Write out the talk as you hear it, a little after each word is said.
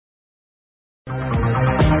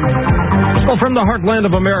Well, from the heartland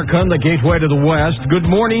of America and the gateway to the West, good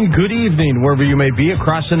morning, good evening, wherever you may be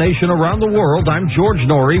across the nation, around the world. I'm George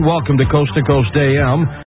Norrie. Welcome to Coast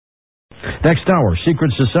AM. Next hour,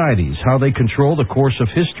 secret societies, how they control the course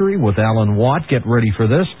of history with Alan Watt. Get ready for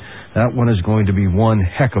this. That one is going to be one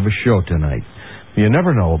heck of a show tonight. You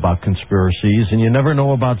never know about conspiracies, and you never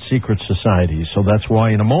know about secret societies. So that's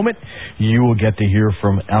why in a moment, you will get to hear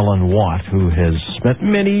from Alan Watt, who has spent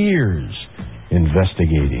many years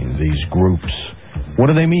investigating these groups. What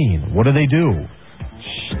do they mean? What do they do?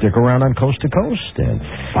 Stick around on Coast to Coast and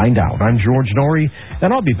find out. I'm George Norrie,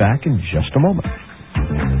 and I'll be back in just a moment.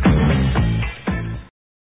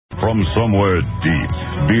 From somewhere deep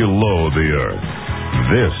below the earth,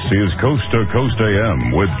 this is Coast to Coast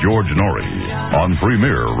AM with George Norrie on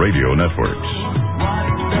Premier Radio Networks.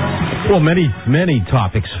 Well, many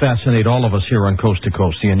topics fascinate all of us here on Coast to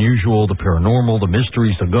Coast. The unusual, the paranormal, the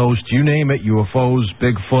mysteries, the ghosts, you name it, UFOs,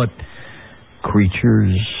 Bigfoot,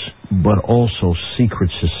 creatures, but also secret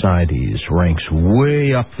societies ranks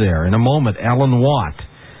way up there. In a moment, Alan Watt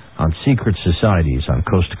on secret societies on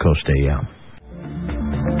Coast to Coast AM.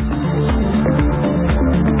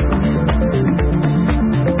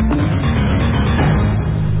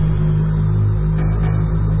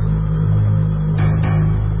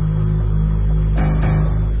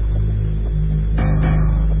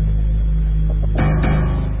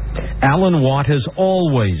 Alan Watt has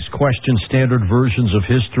always questioned standard versions of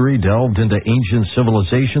history, delved into ancient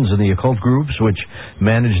civilizations and the occult groups which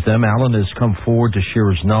managed them. Alan has come forward to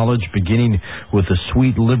share his knowledge, beginning with the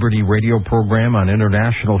Sweet Liberty radio program on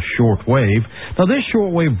international shortwave. Now, this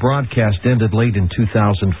shortwave broadcast ended late in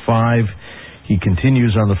 2005. He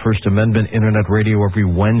continues on the First Amendment Internet Radio every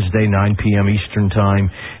Wednesday, 9 p.m. Eastern Time,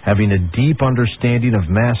 having a deep understanding of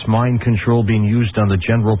mass mind control being used on the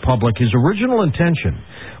general public. His original intention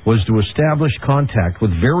was to establish contact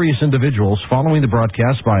with various individuals following the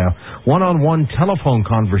broadcast by a one-on-one telephone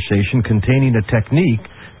conversation containing a technique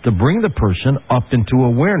to bring the person up into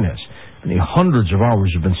awareness. Many hundreds of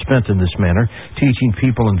hours have been spent in this manner teaching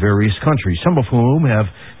people in various countries, some of whom have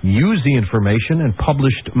used the information and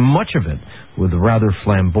published much of it with rather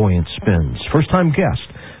flamboyant spins. First-time guest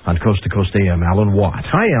on Coast to Coast AM, Alan Watt.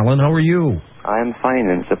 Hi, Alan. How are you? I'm fine,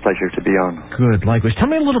 and it's a pleasure to be on. Good. Likewise. Tell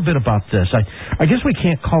me a little bit about this. I guess we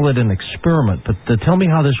can't call it an experiment, but tell me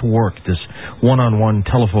how this worked, this one-on-one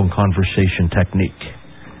telephone conversation technique.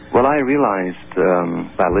 Well, I realized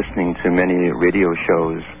by listening to many radio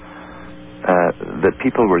shows that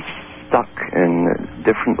people were stuck in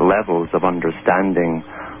different levels of understanding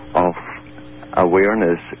of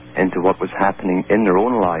awareness into what was happening in their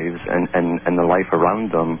own lives and the life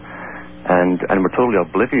around them, and were totally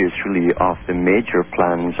oblivious, really, of the major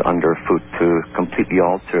plans underfoot to completely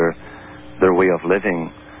alter their way of living.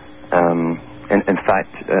 In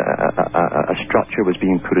fact, a structure was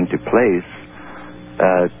being put into place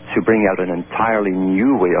to bring out an entirely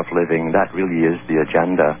new way of living. That really is the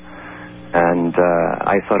agenda. And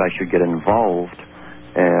I thought I should get involved,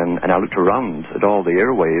 and I looked around at all the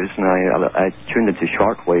airwaves, and I tuned into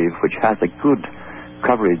shortwave, which has a good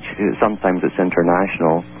coverage. Sometimes it's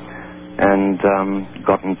international, and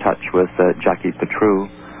got in touch with Jackie Petrou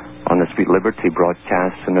on the Sweet Liberty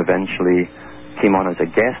broadcast, and eventually came on as a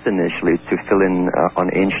guest initially to fill in on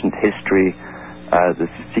ancient history, the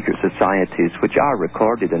secret societies, which are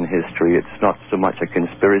recorded in history. It's not so much a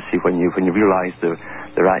conspiracy when you realize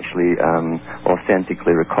they're actually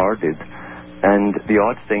authentically recorded. And the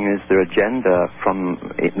odd thing is their agenda from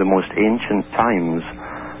the most ancient times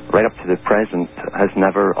right up to the present has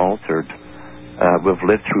never altered. We've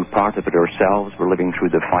lived through part of it ourselves. We're living through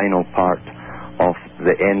the final part of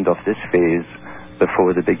the end of this phase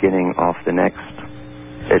before the beginning of the next.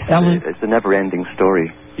 It's a never-ending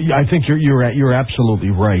story. I think you're absolutely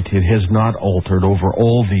right. It has not altered over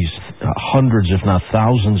all these hundreds, if not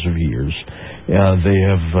thousands of years. They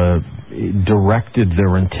have directed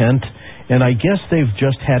their intent, and I guess they've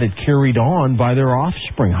just had it carried on by their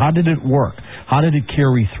offspring. How did it work? How did it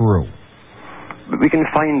carry through? We can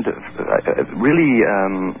find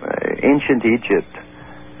ancient Egypt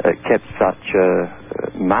kept such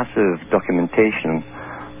massive documentation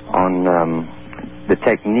on the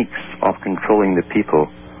techniques of controlling the people.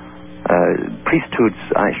 Priesthoods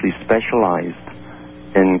actually specialized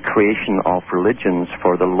in creation of religions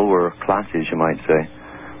for the lower classes, you might say.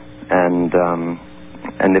 And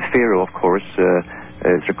the Pharaoh, of course,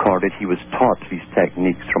 is recorded. He was taught these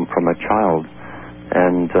techniques from a child.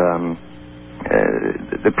 And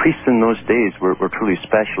the priests in those days were truly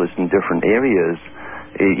specialists in different areas.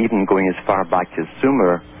 Even going as far back as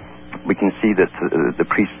Sumer, we can see that the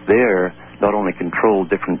priests there not only controlled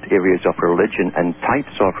different areas of religion and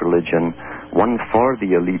types of religion, one for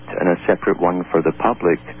the elite and a separate one for the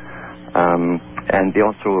public. And they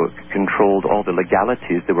also controlled all the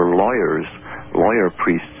legalities. There were lawyer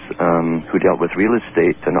priests who dealt with real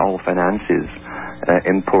estate and all finances,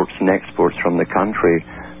 imports and exports from the country,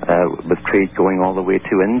 with trade going all the way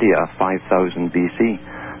to India, 5000 BC.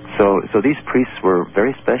 So these priests were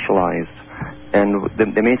very specialized. And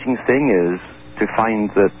the amazing thing is to find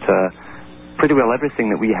that pretty well everything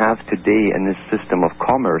that we have today in this system of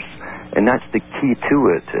commerce, and that's the key to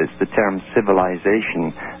it, is the term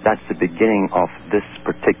civilization. That's the beginning of this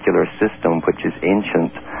particular system, which is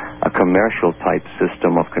ancient, a commercial type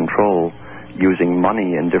system of control using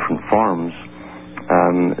money in different forms.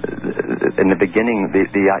 In the beginning,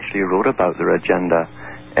 they actually wrote about their agenda,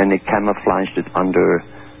 and they camouflaged it under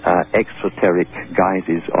exoteric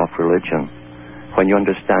guises of religion. When you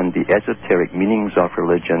understand the esoteric meanings of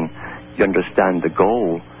religion, you understand the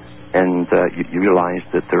goal, and you realize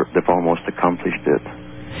that they've almost accomplished it.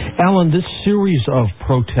 Alan, this series of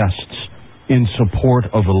protests in support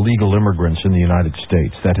of illegal immigrants in the United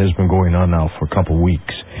States that has been going on now for a couple of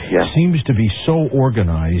weeks seems to be so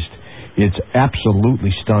organized, it's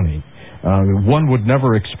absolutely stunning. One would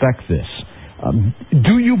never expect this.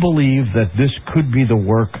 Do you believe that this could be the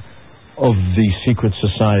work of the secret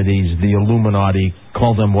societies, the Illuminati,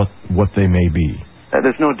 call them what they may be?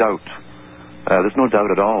 There's no doubt. There's no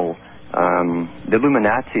doubt at all. The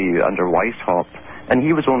Illuminati under Weishaupt, and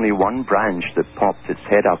he was only one branch that popped its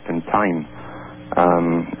head up in time.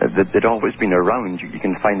 They'd always been around. You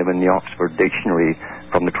can find them in the Oxford Dictionary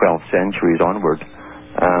from the 12th centuries onward.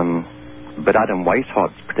 But Adam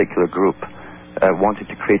Weishaupt's particular group wanted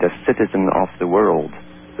to create a citizen of the world.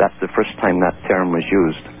 That's the first time that term was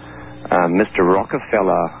used. Mr.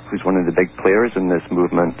 Rockefeller, who's one of the big players in this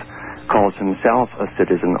movement, calls himself a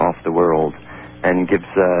citizen of the world and gives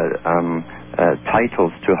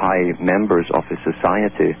titles to high members of his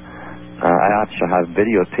society. I actually have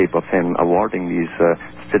videotape of him awarding these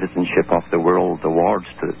Citizenship of the World awards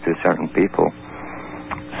to certain people.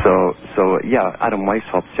 So yeah, Adam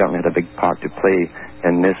Weishaupt certainly had a big part to play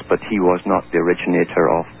in this, but he was not the originator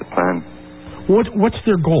of the plan. What's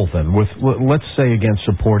their goal then, with, let's say, again,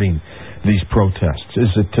 supporting these protests? Is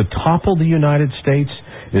it to topple the United States?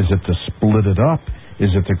 Is it to split it up? Is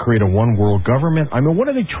it to create a one-world government? I mean, what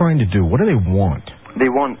are they trying to do? What do they want? They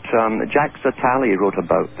want... Jack Zatali wrote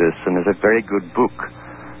about this, and there's a very good book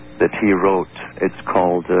that he wrote. It's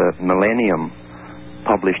called Millennium,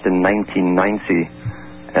 published in 1990,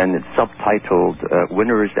 and it's subtitled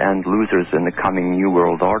Winners and Losers in the Coming New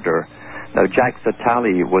World Order. Now, Jack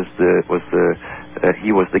Zatali was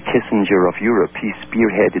the Kissinger of Europe. He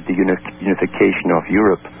spearheaded the unification of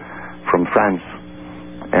Europe from France,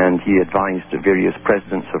 and he advised various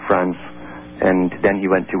presidents of France, and then he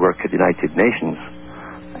went to work at the United Nations.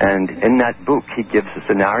 And in that book, he gives a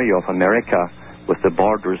scenario of America with the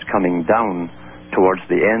borders coming down towards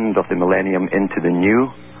the end of the millennium into the new.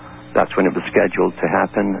 That's when it was scheduled to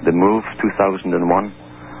happen, the move, 2001.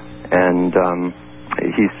 And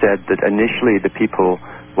he said that initially the people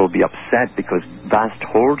will be upset because vast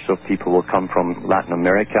hordes of people will come from Latin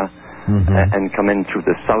America and come in through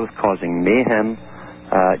the south, causing mayhem,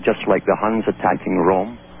 just like the Huns attacking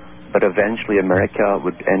Rome. But eventually America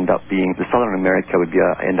would end up being, the Southern America would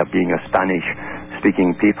end up being a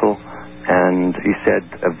Spanish-speaking people. And he said,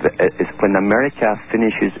 when America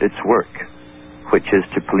finishes its work, which is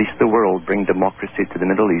to police the world, bring democracy to the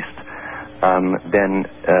Middle East, then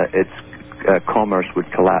its commerce would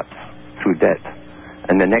collapse through debt.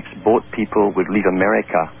 And the next boat people would leave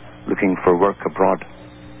America looking for work abroad.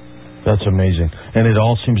 That's amazing. And it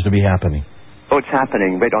all seems to be happening. Oh, it's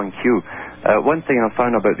happening right on cue. One thing I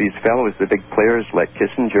found about these fellows, the big players like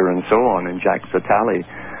Kissinger and so on, and Jack Zatali,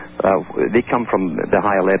 they come from the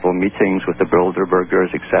higher level meetings with the Bilderbergers,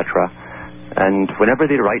 etc. And whenever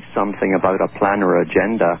they write something about a plan or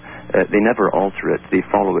agenda, they never alter it. They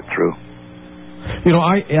follow it through. You know,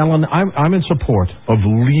 Alan, I'm in support of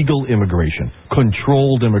legal immigration,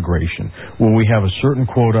 controlled immigration, where we have a certain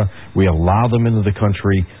quota, we allow them into the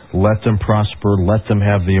country, let them prosper, let them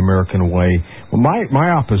have the American way. Well, my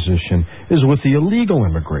opposition is with the illegal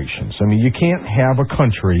immigrations. I mean, you can't have a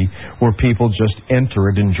country where people just enter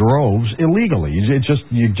it in droves illegally. You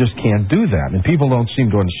just can't do that, and people don't seem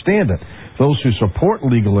to understand it. Those who support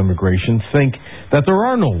legal immigration think that there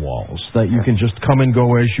are no walls, that you can just come and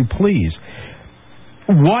go as you please.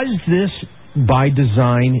 Was this by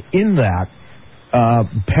design in that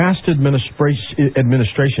past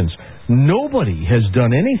administrations, nobody has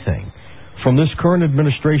done anything from this current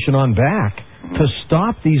administration on back to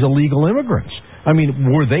stop these illegal immigrants? I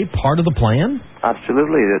mean, were they part of the plan?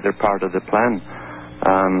 Absolutely, they're part of the plan.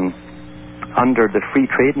 under the free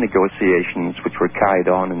trade negotiations, which were carried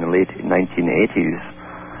on in the late 1980s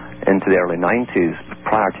into the early 90s,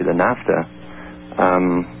 prior to the NAFTA,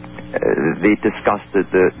 they discussed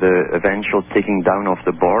the eventual taking down of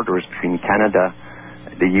the borders between Canada,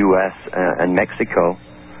 the U.S., and Mexico,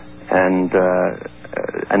 and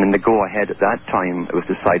in the go-ahead at that time, it was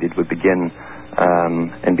decided would begin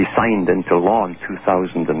and be signed into law in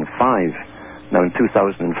 2005. Now, in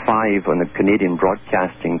 2005, when the Canadian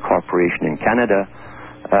Broadcasting Corporation in Canada,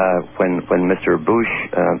 when Mr. Bush,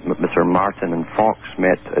 Mr. Martin, and Fox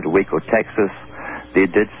met at Waco, Texas, they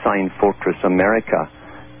did sign Fortress America.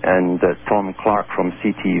 And Tom Clark from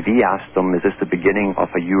CTV asked them, is this the beginning of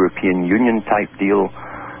a European Union type deal?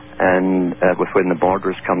 And with when the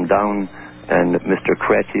borders come down, and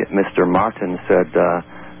Mr. Martin said,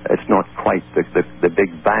 it's not quite the Big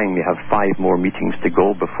Bang. We have 5 more meetings to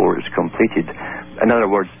go before it's completed. In other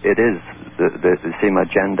words, it is the same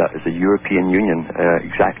agenda as the European Union,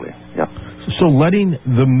 exactly. Yeah. So letting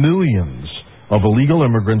the millions of illegal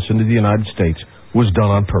immigrants into the United States was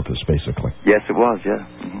done on purpose, basically. Yes, it was, yeah.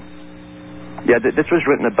 Mm-hmm. Yeah, this was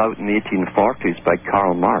written about in the 1840s by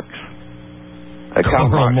Karl Marx. Karl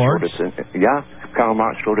Marx? Karl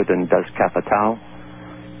Marx wrote it in Das Kapital.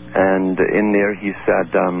 And in there he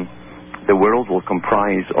said, the world will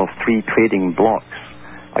comprise of 3 trading blocks,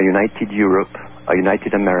 a united Europe, a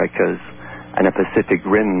united Americas, and a Pacific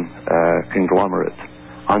Rim conglomerate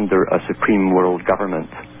under a supreme world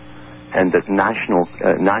government. And that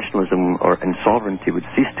nationalism and sovereignty would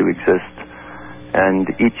cease to exist, and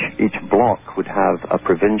each block would have a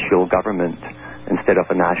provincial government instead of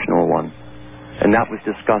a national one. And that was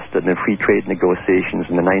discussed in the free trade negotiations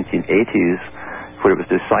in the 1980s, where it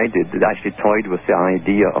was decided, it actually toyed with the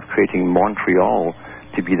idea of creating Montreal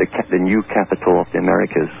to be the new capital of the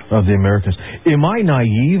Americas. Of the Americas. Am I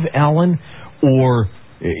naive, Alan, or...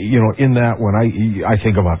 in that when I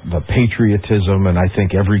think about the patriotism, and I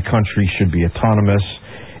think every country should be autonomous,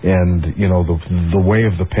 and, the way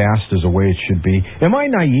of the past is the way it should be. Am I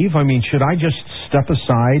naive? I mean, should I just step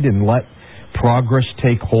aside and let progress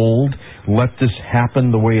take hold, let this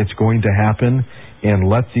happen the way it's going to happen, and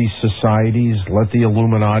let these societies, let the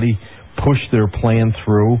Illuminati push their plan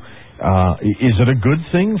through? Is it a good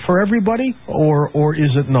thing for everybody, or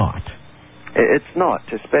is it not? It's not,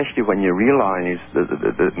 especially when you realize the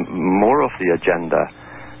more of the agenda.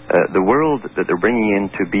 The world that they're bringing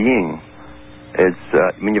into being is,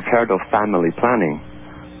 you've heard of family planning.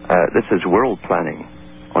 This is world planning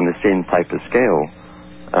on the same type of scale.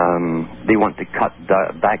 They want to cut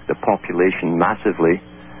back the population massively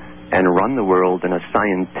and run the world in a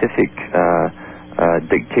scientific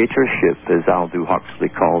dictatorship, as Aldous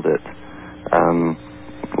Huxley called it.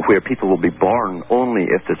 Where people will be born only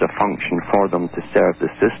if there's a function for them to serve the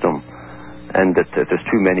system, and that if there's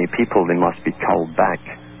too many people, they must be culled back.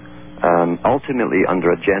 Ultimately,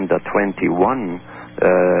 under Agenda 21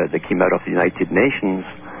 that came out of the United Nations,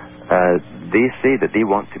 they say that they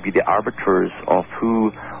want to be the arbiters of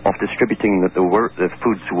distributing the world's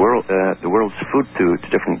food to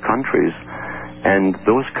different countries, and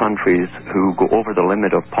those countries who go over the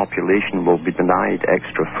limit of population will be denied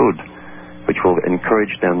extra food, which will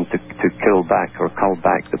encourage them to cull back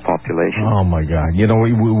the population. Oh, my God.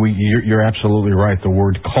 You're absolutely right. The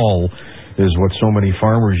word cull is what so many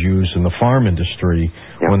farmers use in the farm industry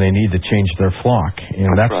when they need to change their flock.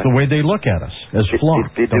 And that's right. The way they look at us, as flock.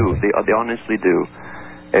 They do. They honestly do.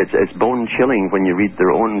 It's bone-chilling when you read their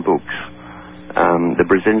own books, the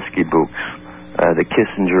Brzezinski books, the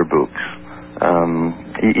Kissinger books,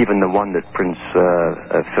 even the one that Prince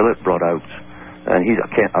Philip brought out. And he,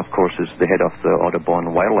 of course, is the head of the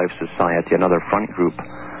Audubon Wildlife Society, another front group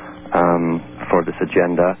for this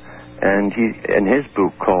agenda. And he, in his book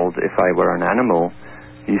called If I Were an Animal,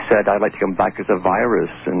 he said, I'd like to come back as a virus,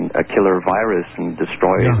 and a killer virus, and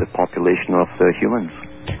destroy the population of the humans.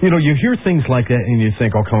 You hear things like that, and you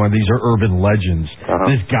think, oh, come on, these are urban legends.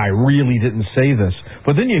 This guy really didn't say this.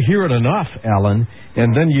 But then you hear it enough, Alan,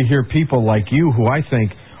 and then you hear people like you, who I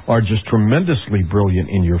think are just tremendously brilliant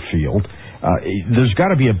in your field. There's got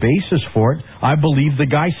to be a basis for it. I believe the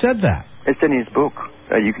guy said that. It's in his book.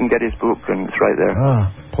 You can get his book, and it's right there.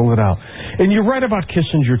 Pull it out. And you're right about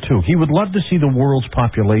Kissinger, too. He would love to see the world's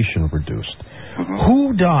population reduced.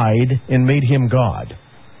 Who died and made him God?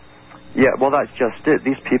 Yeah, well, that's just it.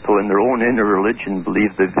 These people in their own inner religion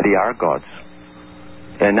believe that they are gods.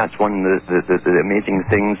 And that's one of the amazing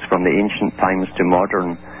things from the ancient times to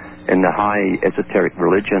modern. In the high esoteric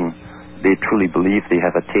religion, they truly believe they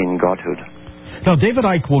have attained godhood. Now, David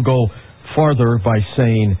Icke will go farther by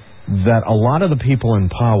saying that a lot of the people in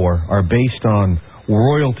power are based on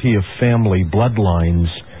royalty of family bloodlines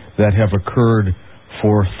that have occurred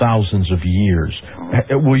for thousands of years.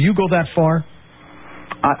 Will you go that far?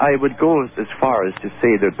 I would go as far as to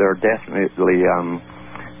say that there are definitely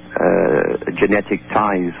genetic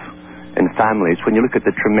ties in families. When you look at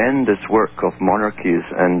the tremendous work of monarchies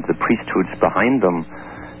and the priesthoods behind them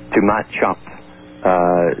to match up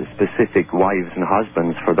specific wives and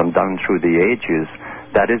husbands for them down through the ages,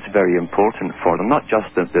 that is very important for them. Not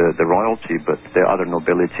just the royalty, but the other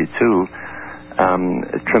nobility too.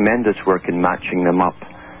 Tremendous work in matching them up.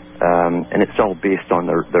 And it's all based on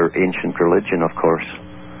their ancient religion, of course.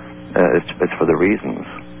 It's for the reasons.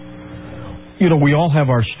 You know, we all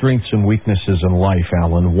have our strengths and weaknesses in life,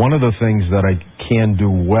 Alan. One of the things that I can do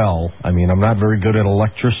well, I mean, I'm not very good at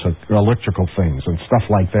electrical things and stuff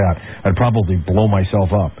like that. I'd probably blow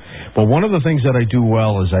myself up. But one of the things that I do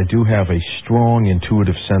well is I do have a strong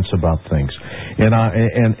intuitive sense about things. And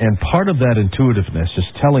part of that intuitiveness is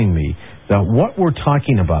telling me that what we're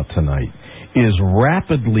talking about tonight is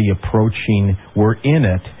rapidly approaching, we're in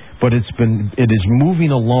it, but it is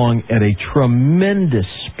moving along at a tremendous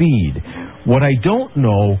speed. What I don't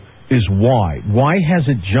know is why. Why has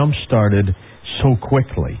it jump-started so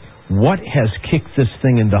quickly? What has kicked this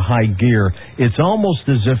thing into high gear? It's almost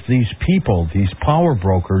as if these people, these power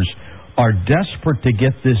brokers, are desperate to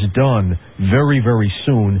get this done very, very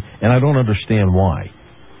soon, and I don't understand why.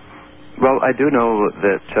 Well, I do know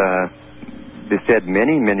that they said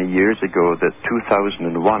many, many years ago that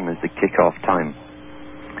 2001 is the kickoff time.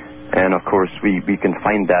 And, of course, we can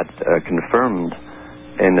find that confirmed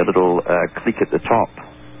in the little clique at the top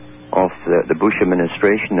of the Bush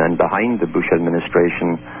administration and behind the Bush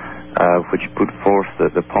administration, which put forth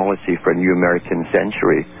the policy for a new American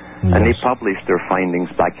century. Yes. And they published their findings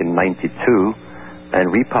back in 92 and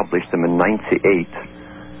republished them in 98.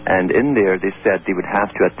 And in there they said they would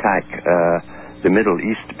have to attack the Middle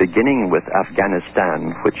East, beginning with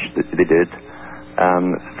Afghanistan, which they did,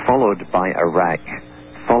 followed by Iraq,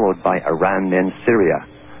 followed by Iran, then Syria.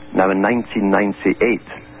 Now, in 1998,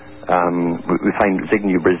 we find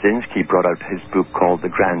Zbigniew Brzezinski brought out his book called The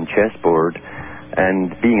Grand Chessboard,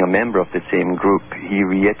 and being a member of the same group, he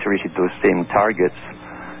reiterated those same targets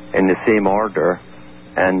in the same order,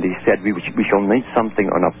 and he said we shall need something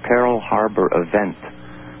on a Pearl Harbor event,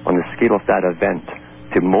 on the scale of that event,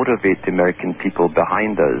 to motivate the American people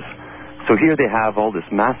behind us. So here they have all this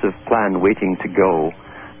massive plan waiting to go,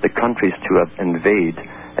 the countries to invade,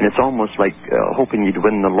 and it's almost like hoping you'd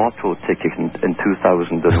win the lotto ticket in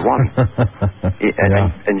 2001.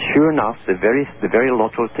 And sure enough, the very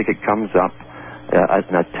lotto ticket comes up,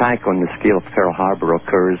 an attack on the scale of Pearl Harbor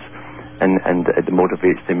occurs, and it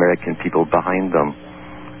motivates the American people behind them.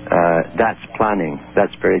 That's planning.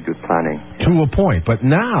 That's very good planning. To a point. But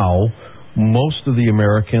now, most of the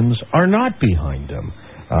Americans are not behind them.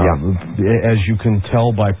 As you can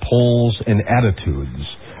tell by polls and attitudes.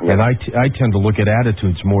 Yeah. And I tend to look at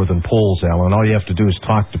attitudes more than polls, Alan. All you have to do is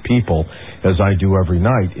talk to people, as I do every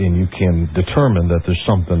night, and you can determine that there's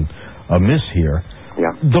something amiss here.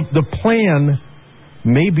 Yeah. The plan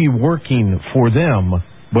may be working for them,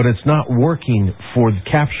 but it's not working for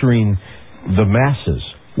capturing the masses.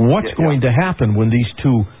 What's going to happen when these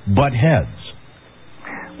two butt heads?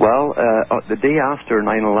 Well, the day after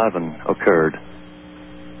 9/11 occurred,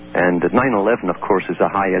 and 9/11, of course, is a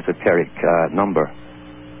high esoteric number.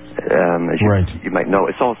 As you might know,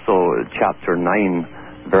 it's also chapter 9,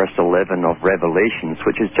 verse 11 of Revelations,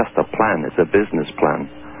 which is just a plan. It's a business plan.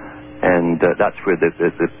 And that's where the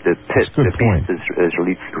pit, the beast is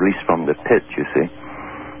released from the pit, you see,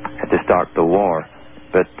 to start the war.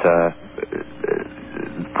 But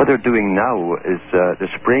what they're doing now is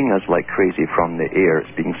they're spraying us like crazy from the air.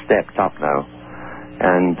 It's being stepped up now.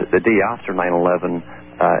 And the day after 9/11,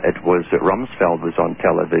 it was Rumsfeld was on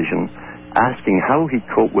television asking how he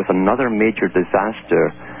coped with another major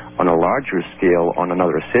disaster on a larger scale on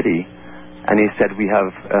another city. And he said, we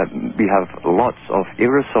have lots of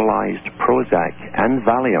aerosolized Prozac and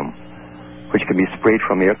Valium, which can be sprayed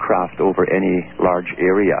from aircraft over any large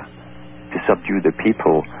area to subdue the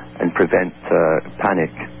people and prevent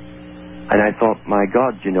panic. And I thought, my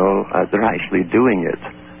God, they're actually doing it.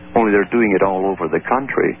 Only they're doing it all over the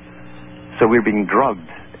country. So we're being drugged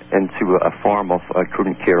into a form of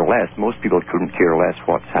couldn't care less. Most people couldn't care less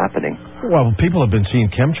what's happening. Well, people have been seeing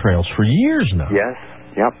chemtrails for years now. Yes,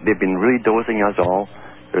 yep. They've been really dosing us all.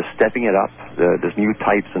 They're stepping it up. There's new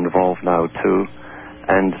types involved now, too.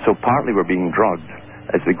 And so partly we're being drugged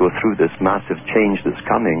as we go through this massive change that's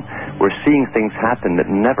coming. We're seeing things happen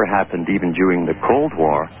that never happened even during the Cold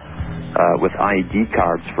War, with ID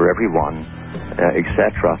cards for everyone,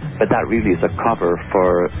 etc. But that really is a cover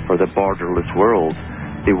for the borderless world.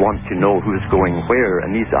 They want to know who's going where,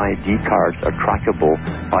 and these ID cards are trackable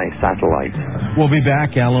by satellite. We'll be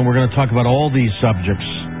back, Alan. We're going to talk about all these subjects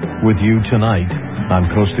with you tonight on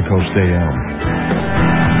Coast to Coast AM.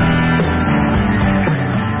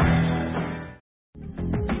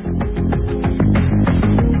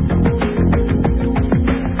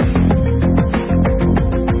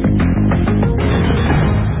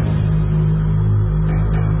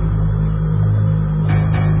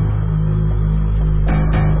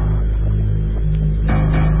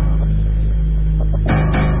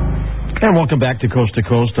 And welcome back to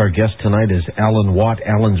Coast. Our guest tonight is Alan Watt.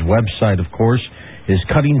 Alan's website, of course, is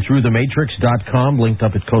cuttingthroughthematrix.com, linked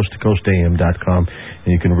up at coasttocoastam.com, and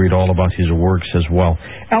you can read all about his works as well.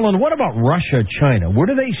 Alan, what about Russia, China? Where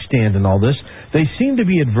do they stand in all this? They seem to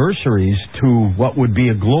be adversaries to what would be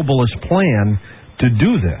a globalist plan to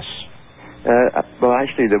do this. Well,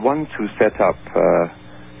 actually, the ones who set up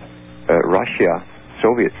Russia,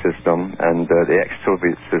 Soviet system, and the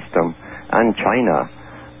ex-Soviet system, and China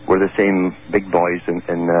were the same big boys in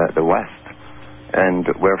the West, and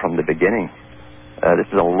were from the beginning. This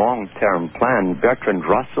is a long-term plan. Bertrand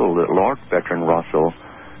Russell, Lord Bertrand Russell,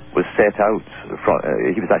 was set out.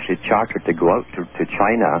 He was actually chartered to go out to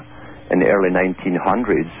China in the early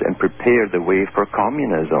 1900s and prepare the way for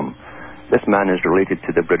communism. This man is related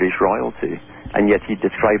to the British royalty, and yet he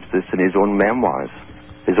describes this in his own memoirs,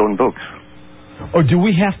 his own books. Or do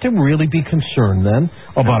we have to really be concerned, then,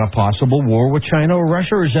 about a possible war with China or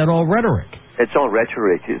Russia, or is that all rhetoric? It's all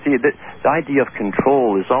rhetoric. You see, the idea of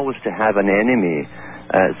control is always to have an enemy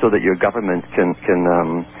so that your government can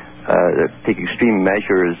take extreme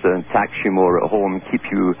measures and tax you more at home, keep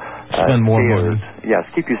you spend more money. Yes,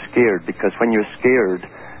 keep you scared, because when you're scared,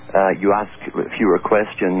 you ask fewer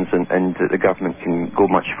questions and the government can go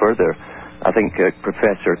much further. I think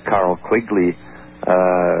Professor Carroll Quigley,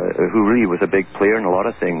 who really was a big player in a lot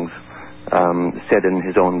of things, said in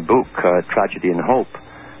his own book, Tragedy and Hope,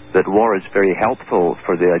 that war is very helpful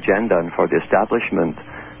for the agenda and for the establishment,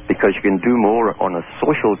 because you can do more on a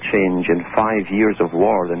social change in 5 years of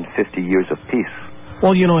war than 50 years of peace.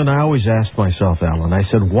 Well, you know, and I always asked myself, Alan, I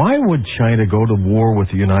said, why would China go to war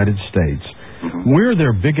with the United States? Mm-hmm. We're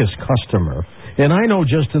their biggest customer, and I know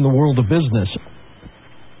just in the world of business,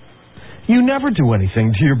 you never do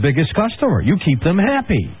anything to your biggest customer. You keep them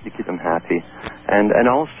happy. You keep them happy. And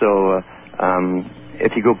also,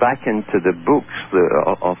 if you go back into the books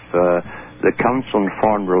of the Council on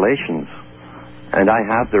Foreign Relations, and I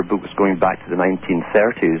have their books going back to the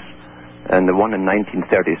 1930s, and the one in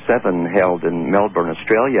 1937 held in Melbourne,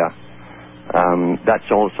 Australia, that's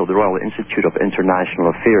also the Royal Institute of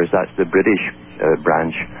International Affairs. That's the British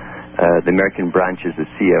branch. The American branch is the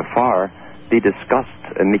CFR. They discussed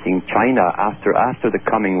making China, after the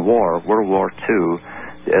coming war, World War II,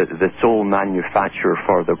 the sole manufacturer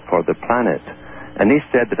for the planet. And they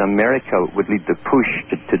said that America would lead the push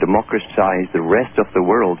to democratize the rest of the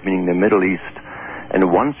world, meaning the Middle East.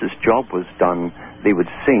 And once this job was done, they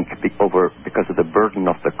would sink because of the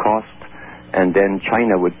burden of the cost, and then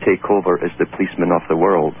China would take over as the policeman of the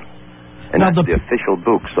world. And now that's the official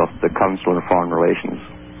books of the Council on Foreign Relations.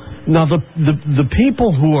 Now, the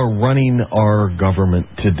people who are running our government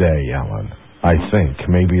today, Alan, I think,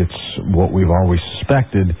 maybe it's what we've always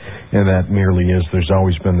suspected, and that merely is there's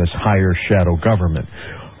always been this higher shadow government.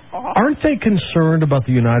 Aren't they concerned about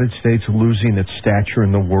the United States losing its stature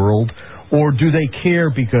in the world? Or do they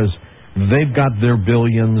care because they've got their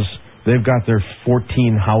billions, they've got their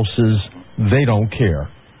 14 houses, they don't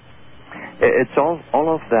care? It's all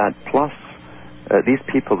of that, plus these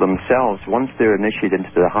people themselves, once they're initiated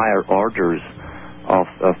into the higher orders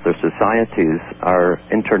of their societies, are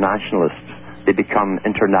internationalists. They become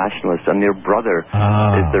internationalists, and their brother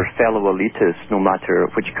is their fellow elitist, no matter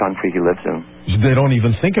which country he lives in. They don't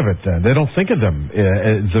even think of it then. They don't think of them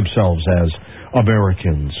themselves as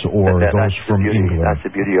Americans or those from England. That's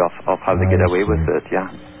the beauty of how they get away with it,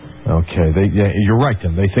 yeah. Okay, you're right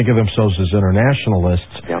then. They think of themselves as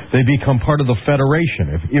internationalists. Yeah. They become part of the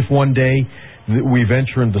Federation. If one day we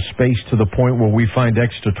venture into space to the point where we find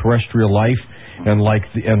extraterrestrial life, and like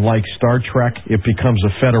Star Trek, it becomes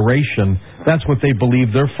a federation. That's what they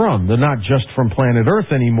believe they're from. They're not just from planet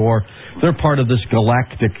Earth anymore. They're part of this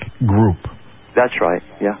galactic group. That's right,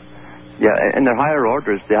 yeah. Yeah, in their higher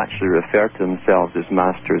orders, they actually refer to themselves as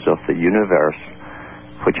masters of the universe,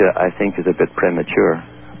 which I think is a bit premature.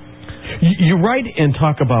 You write and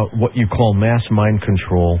talk about what you call mass mind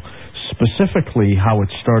control, specifically how it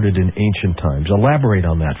started in ancient times. Elaborate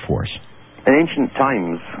on that for us. In ancient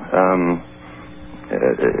times,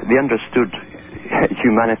 they understood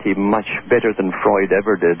humanity much better than Freud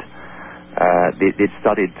ever did. They'd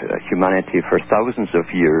studied humanity for thousands of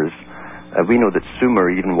years. We know that Sumer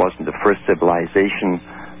even wasn't the first civilization.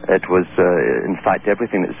 It was, in fact,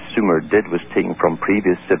 everything that Sumer did was taken from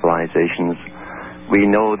previous civilizations. We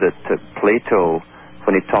know that Plato,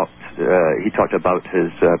 when he talked about his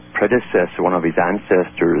predecessor, one of his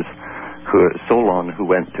ancestors, Solon, who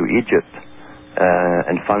went to Egypt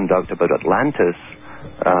and found out about Atlantis.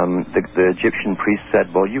 The Egyptian priest said,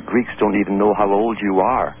 well, you Greeks don't even know how old you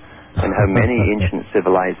are, and how many ancient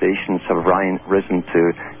civilizations have risen to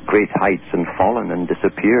great heights and fallen and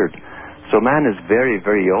disappeared. So man is very,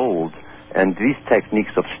 very old, and these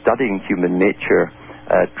techniques of studying human nature,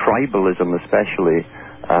 tribalism especially,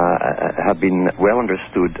 have been well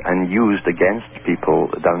understood and used against people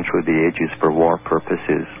down through the ages for war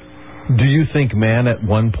purposes. Do you think man at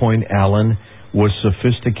one point, Alan, was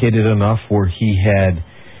sophisticated enough where he had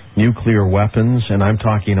nuclear weapons, and I'm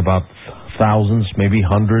talking about thousands, maybe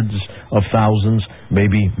hundreds of thousands,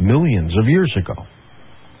 maybe millions of years ago?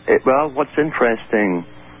 Well, what's interesting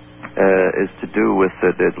is to do with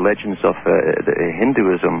the legends of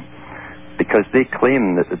Hinduism, because they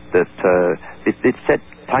claim that they'd set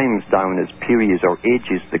times down as periods or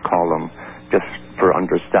ages, they call them, just for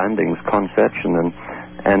understanding's conception,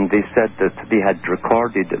 and they said that they had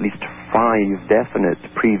recorded at least 5 definite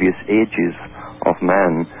previous ages of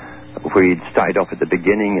man, where he'd started off at the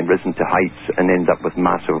beginning and risen to heights and ended up with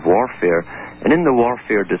massive warfare. And in the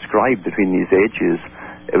warfare described between these ages,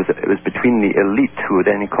 it was between the elite, who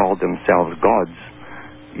then called themselves gods,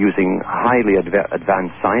 using highly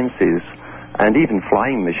advanced sciences and even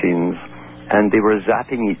flying machines, and they were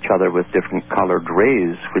zapping each other with different colored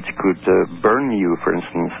rays, which could burn you, for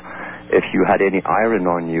instance, if you had any iron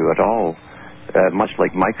on you at all, much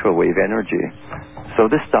like microwave energy. So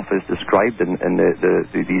this stuff is described in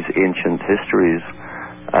these ancient histories.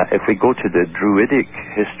 If we go to the Druidic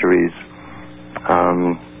histories,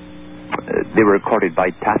 they were recorded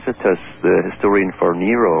by Tacitus, the historian for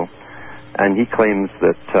Nero, and he claims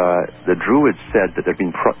that the Druids said that there had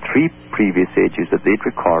been 3 previous ages that they'd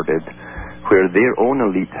recorded where their own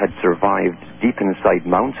elite had survived deep inside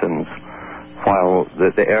mountains, while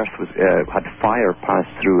the earth had fire pass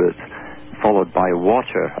through it, followed by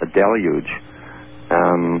water, a deluge.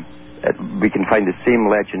 We can find the same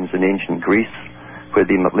legends in ancient Greece, where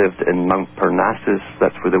they lived in Mount Parnassus.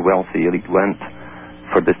 That's where the wealthy elite went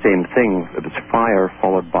for the same thing. It was fire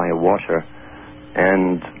followed by water.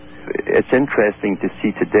 And it's interesting to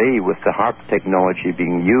see today, with the HAARP technology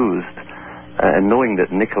being used, and knowing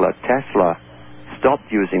that Nikola Tesla stopped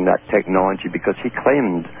using that technology because he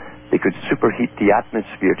claimed they could superheat the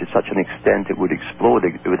atmosphere to such an extent it would explode,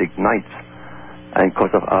 it would ignite, and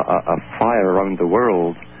cause a fire around the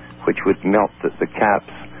world, which would melt the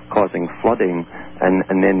caps, causing flooding,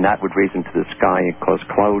 and then that would raise into the sky and cause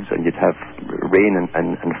clouds, and you'd have rain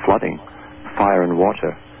and flooding, fire and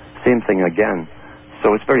water. Same thing again.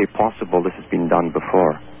 So it's very possible this has been done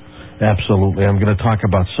before. Absolutely. I'm going to talk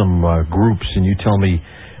about some groups, and you tell me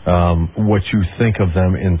what you think of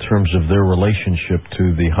them in terms of their relationship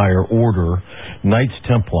to the higher order. Knights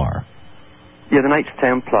Templar. Yeah, the Knights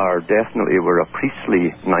Templar definitely were a priestly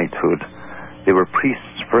knighthood. They were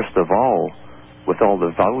priests, first of all, with all the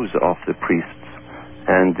vows of the priests,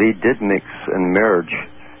 and they did mix and merge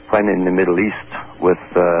when in the Middle East with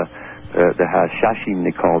the Hashashin,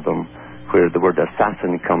 they called them, where the word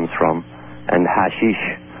assassin comes from, and hashish,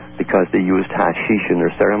 because they used hashish in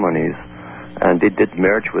their ceremonies. And they did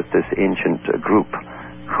merge with this ancient group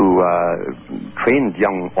who trained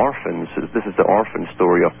young orphans. This is the orphan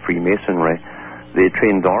story of Freemasonry. They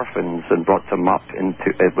trained orphans and brought them up in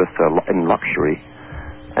luxury,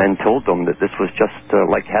 and told them that this was just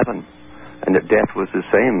like heaven, and that death was the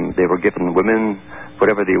same. They were given women,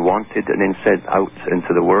 whatever they wanted, and then sent out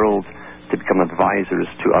into the world to become advisors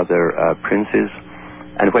to other princes.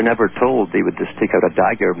 And whenever told, they would just take out a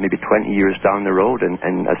dagger maybe 20 years down the road and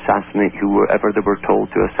assassinate whoever they were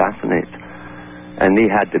told to assassinate. And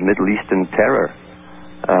they had the Middle Eastern terror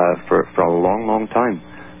for a long, long time.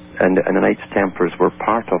 And the Knights Templars were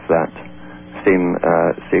part of that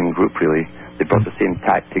same group, really. They brought the same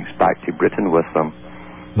tactics back to Britain with them.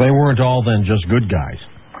 They weren't all then just good guys?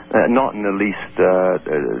 Not in the least.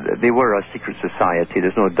 They were a secret society,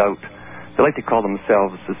 there's no doubt. They like to call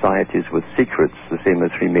themselves societies with secrets, the same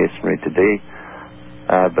as Freemasonry today.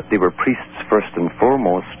 But they were priests first and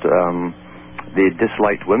foremost. They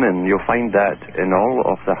disliked women. You'll find that in all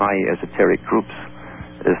of the high esoteric groups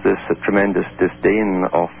is this tremendous disdain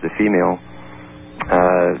of the female,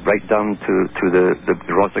 right down to the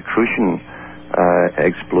Rosicrucian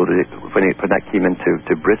exploded when that came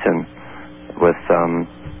into Britain with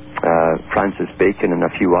Francis Bacon and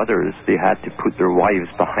a few others, they had to put their wives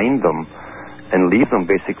behind them and leave them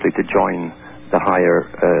basically to join the higher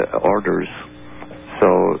orders.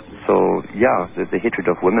 So the hatred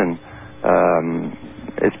of women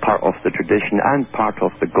is part of the tradition and part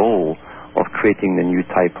of the goal of creating the new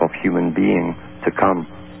type of human being to come.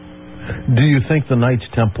 Do you think the Knights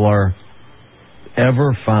Templar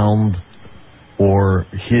ever found or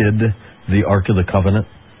hid the Ark of the Covenant?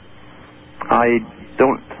 I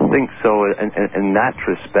don't think so in that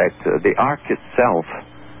respect. The Ark itself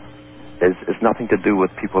is nothing to do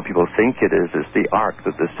with what people think it is. It's the arc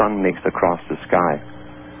that the sun makes across the sky.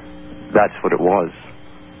 That's what it was.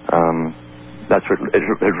 That's what it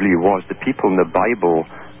really was. The people in the Bible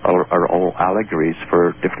are all allegories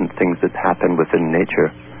for different things that happen within nature,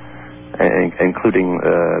 including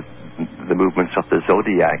the movements of the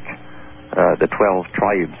zodiac. The 12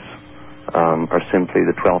 tribes are simply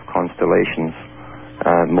the 12 constellations.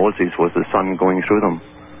 Moses was the sun going through them.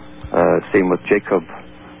 Same with Jacob.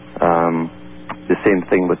 The same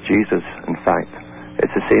thing with Jesus. In fact,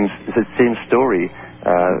 it's the same story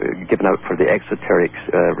given out for the exoteric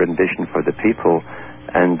rendition for the people,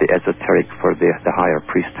 and the esoteric for the higher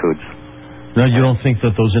priesthoods. Now, you don't think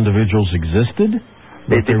that those individuals existed?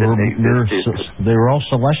 They were all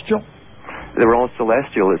celestial? They were all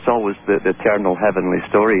celestial. It's always the eternal heavenly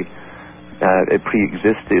story. It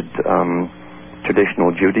pre-existed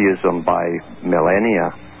traditional Judaism by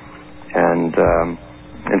millennia, and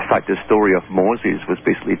in fact the story of Moses was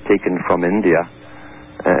basically taken from India,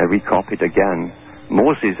 recopied again.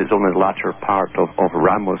 Moses is only the latter part of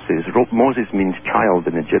Ramoses. Moses means child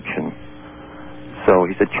in Egyptian, so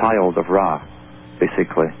he's a child of Ra,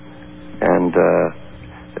 basically. And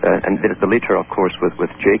the later, of course, with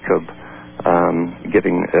Jacob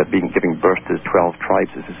giving birth to 12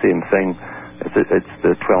 tribes is the same thing. It's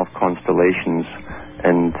the 12 constellations,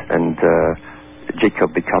 and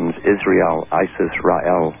Jacob becomes Israel, Isis,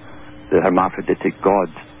 Rael, the hermaphroditic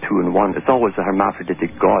gods, 2 in 1. It's always a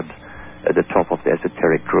hermaphroditic god at the top of the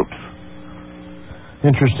esoteric groups.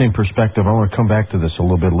 Interesting perspective. I want to come back to this a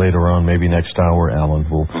little bit later on, maybe next hour, Alan.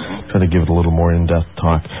 We'll try to give it a little more in-depth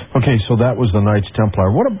talk. Okay, so that was the Knights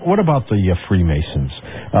Templar. What about the Freemasons?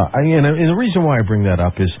 And the reason why I bring that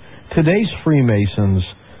up is today's Freemasons,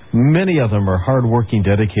 many of them are hardworking,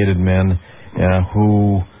 dedicated men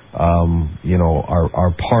who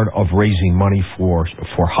are part of raising money for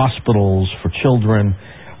hospitals, for children.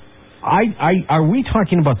 Are we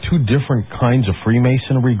talking about two different kinds of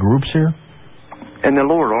Freemasonry groups here? In the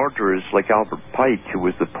lower orders, like Albert Pike, who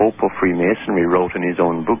was the Pope of Freemasonry, wrote in his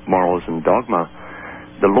own book, Morals and Dogma,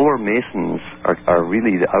 the lower Masons are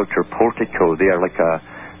really the outer portico. They are like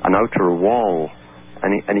an outer wall.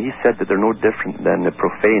 And he said that they're no different than the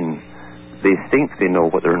profane. They think they know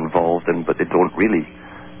what they're involved in, but they don't really.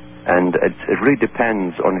 And it really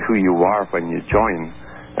depends on who you are when you join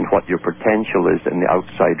and what your potential is in the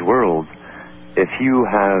outside world. If you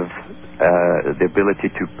have the ability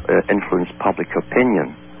to influence public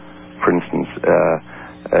opinion, for instance,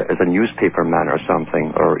 as a newspaper man or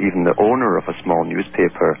something, or even the owner of a small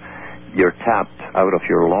newspaper, you're tapped out of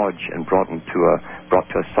your lodge and brought to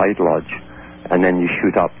a side lodge, and then you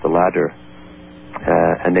shoot up the ladder,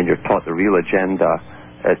 and then you're taught the real agenda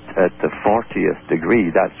at the 40th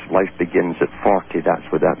degree. That's life begins at 40. That's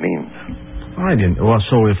what that means.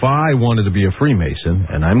 So if I wanted to be a Freemason,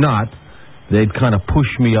 and I'm not, they'd kind of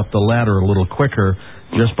push me up the ladder a little quicker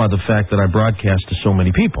just by the fact that I broadcast to so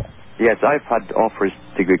many people. Yes, I've had offers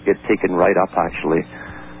to get taken right up, actually,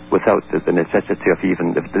 without the necessity of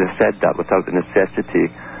even, they've said that, without the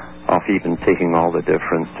necessity of even taking all the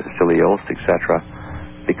different silly oaths, etc.,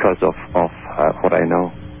 because of what I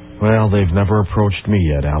know. Well, they've never approached me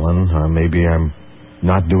yet, Alan. Maybe I'm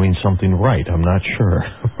not doing something right. I'm not sure.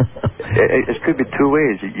 It could be two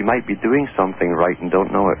ways. You might be doing something right and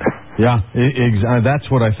don't know it. Yeah, that's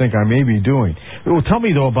what I think I may be doing. Well, tell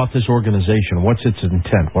me, though, about this organization. What's its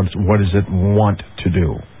intent? What does it want to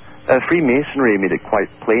do? Freemasonry made it quite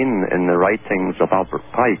plain in the writings of Albert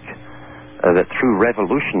Pike that through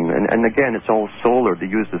revolution, and again, it's all solar. They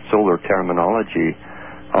use the solar terminology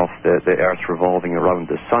of the Earth revolving around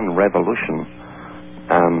the Sun, revolution.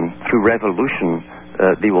 Through revolution,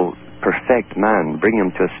 they will perfect man, bring him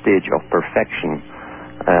to a stage of perfection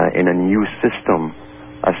in a new system,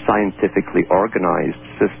 a scientifically organized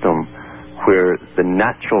system where the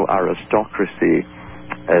natural aristocracy,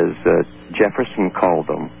 as Jefferson called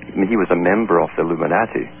them, I mean, he was a member of the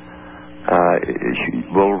Illuminati,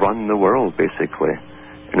 will run the world, basically,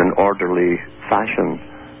 in an orderly fashion.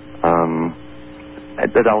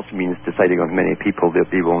 That also means deciding on how many people that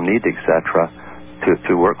they will need, etc.,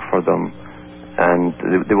 to work for them. and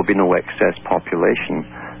there will be no excess population.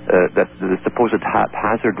 That the supposed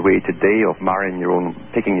haphazard way today of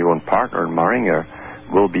picking your own partner and marrying her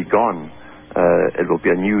will be gone. It will be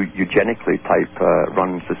a new eugenically type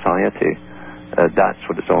run society. That's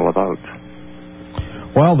what it's all about.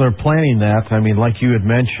 Well, they're planning that. I mean, like you had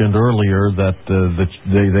mentioned earlier, that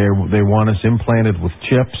they want us implanted with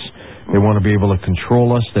chips. They want to be able to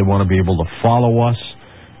control us. They want to be able to follow us,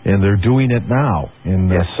 and they're doing it now.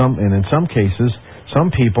 And yes. in some cases,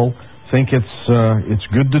 some people think it's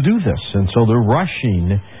good to do this, and so they're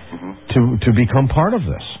rushing to become part of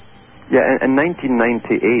this. Yeah, in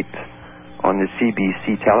 1998, on the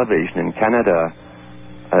CBC television in Canada,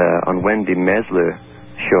 on Wendy Mesley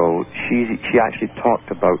show, she actually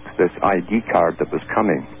talked about this ID card that was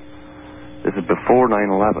coming. This is before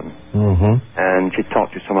 9/11, and she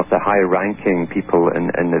talked to some of the high-ranking people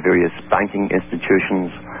in the various banking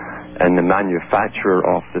institutions and the manufacturer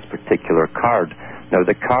of this particular card. Now,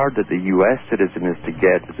 the card that the U.S. citizen is to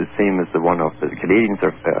get is the same as the one of the Canadians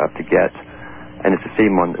are to get, and it's the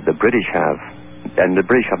same one that the British have, and the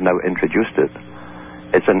British have now introduced it.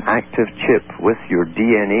 It's an active chip with your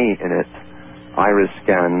DNA in it, iris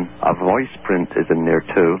scan, a voice print is in there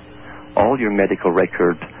too. All your medical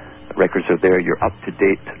records are there, your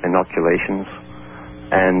up-to-date inoculations,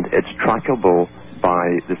 and it's trackable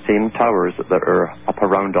by the same towers that are up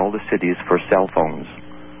around all the cities for cell phones.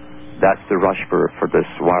 That's the rush for this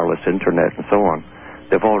wireless internet and so on.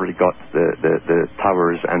 They've already got the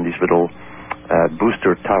towers and these little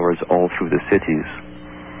booster towers all through the cities.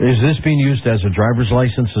 Is this being used as a driver's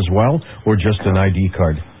license as well, or just an ID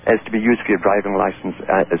card? It's to be used for your driving license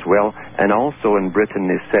as well. And also in Britain,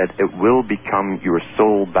 they said it will become your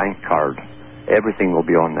sole bank card. Everything will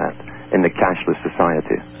be on that in the cashless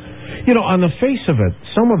society. You know, on the face of it,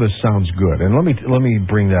 some of this sounds good, and let me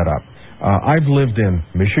bring that up. I've lived in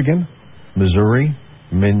Michigan, Missouri,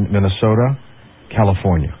 Minnesota,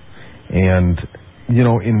 California, and you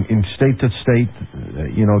know, in state to state,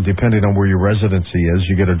 you know, depending on where your residency is,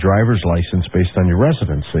 you get a driver's license based on your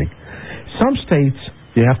residency. Some states,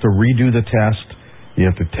 you have to redo the test. You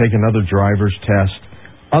have to take another driver's test.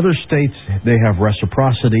 Other states, they have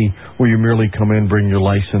reciprocity, where you merely come in, bring your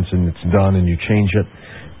license, and it's done, and you change it.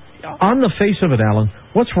 On the face of it, Alan,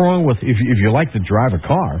 what's wrong with, if you like to drive a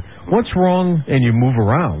car, what's wrong, and you move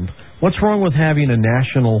around, what's wrong with having a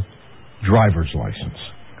national driver's license?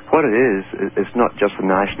 What it is, it's not just a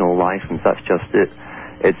national license, that's just it.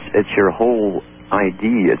 It's your whole ID,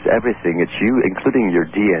 it's everything, it's you, including your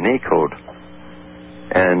DNA code.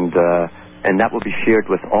 And that will be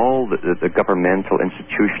shared with all the governmental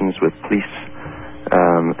institutions, with police,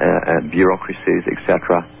 bureaucracies,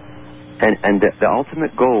 etc. And the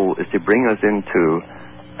ultimate goal is to bring us into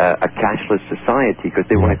a cashless society, because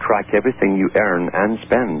they want to crack everything you earn and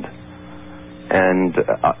spend. And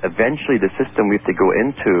eventually the system we have to go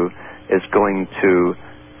into is going to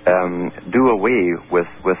do away with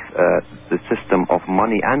the system of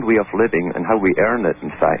money and way of living and how we earn it,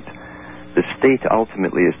 in fact. The state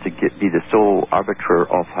ultimately is to be the sole arbiter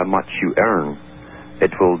of how much you earn.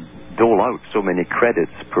 It will dole out so many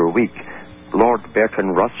credits per week. Lord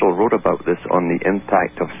Bertrand Russell wrote about this on the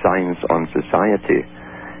impact of science on society.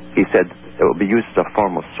 He said it will be used as a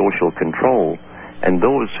form of social control, and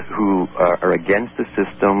those who are against the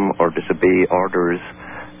system or disobey orders,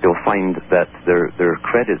 they'll find that their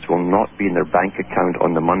credits will not be in their bank account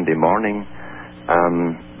on the Monday morning.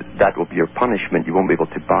 That will be your punishment. You won't be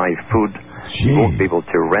able to buy food. Gee. You won't be able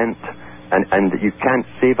to rent. And you can't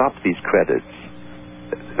save up these credits.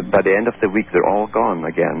 By the end of the week, they're all gone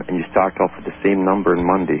again, and you start off with the same number on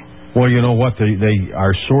Monday. Well, you know what? They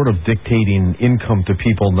are sort of dictating income to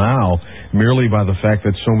people now merely by the fact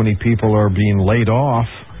that so many people are being laid off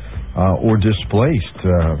or displaced.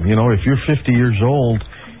 You know, if you're 50 years old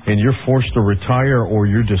and you're forced to retire or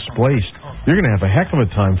you're displaced, you're going to have a heck of a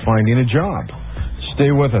time finding a job.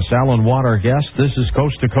 Stay with us. Alan Watt, our guest. This is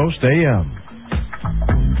Coast to Coast AM.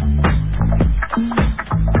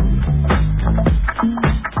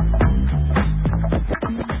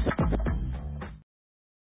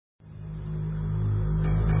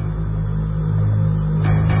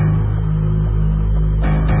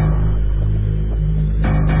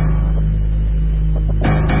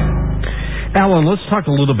 Alan, let's talk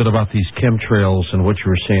a little bit about these chemtrails and what you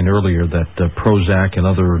were saying earlier, that Prozac and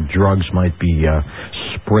other drugs might be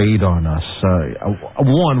sprayed on us.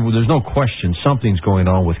 One, there's no question something's going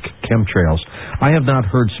on with chemtrails. I have not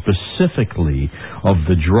heard specifically of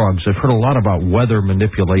the drugs. I've heard a lot about weather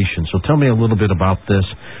manipulation. So tell me a little bit about this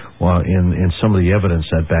in some of the evidence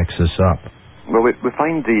that backs this up. Well, we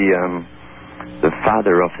find the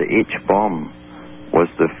father of the H-bomb was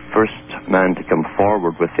the first man to come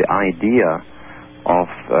forward with the idea of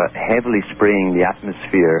heavily spraying the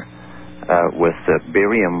atmosphere with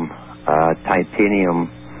barium, titanium,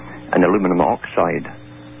 and aluminum oxide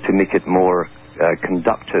to make it more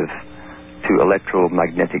conductive to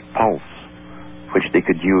electromagnetic pulse, which they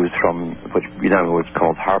could use from which what's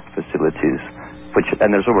called HAARP facilities,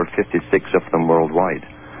 and there's over 56 of them worldwide.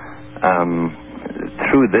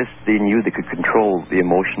 Through this, they knew they could control the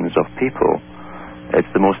emotions of people.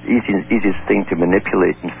 It's the most easiest thing to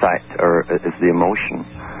manipulate, in fact, is the emotion.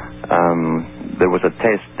 There was a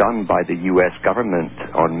test done by the U.S. government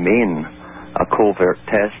on Maine, a covert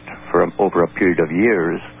test for over a period of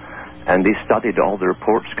years, and they studied all the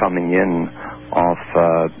reports coming in of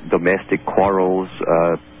domestic quarrels,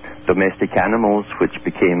 domestic animals which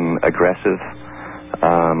became aggressive,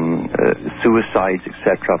 suicides,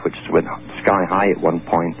 etc., which went sky high at one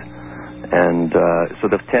point. And so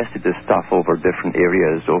they've tested this stuff over different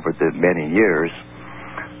areas over the many years.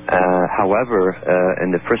 However,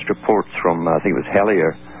 in the first reports from, I think it was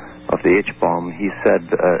Hellier of the H-bomb, he said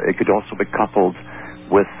it could also be coupled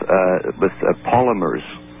with polymers.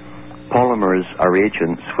 Polymers are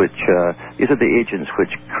agents which, these are the agents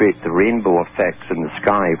which create the rainbow effects in the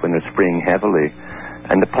sky when they're spraying heavily.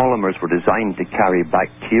 And the polymers were designed to carry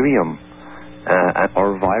bacterium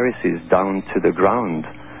or viruses down to the ground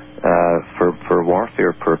for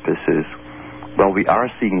warfare purposes. Well, we are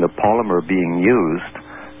seeing the polymer being used,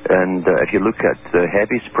 and if you look at the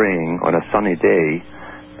heavy spraying on a sunny day,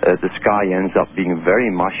 the sky ends up being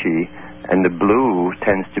very mushy, and the blue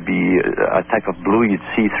tends to be a type of blue you'd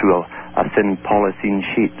see through a thin polythene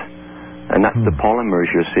sheet. And that's the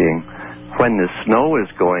polymers you're seeing. When the snow is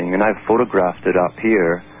going, and I've photographed it up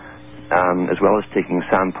here, as well as taking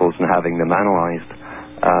samples and having them analyzed,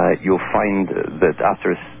 you'll find that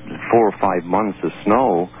after 4 or 5 months of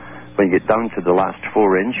snow, when you get down to the last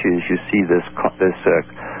 4 inches, you see this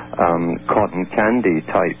cotton candy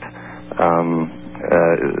type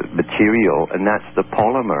material, and that's the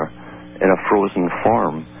polymer in a frozen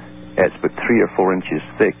form. It's about 3 or 4 inches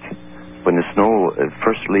thick when the snow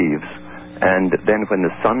first leaves, and then when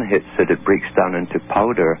the sun hits it, it breaks down into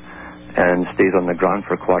powder and stays on the ground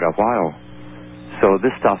for quite a while. So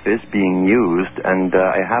this stuff is being used, and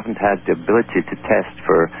I haven't had the ability to test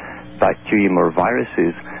for bacterium or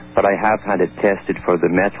viruses, but I have had it tested for the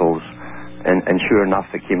metals, and sure enough,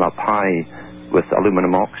 it came up high with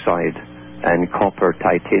aluminum oxide and copper,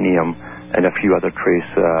 titanium, and a few other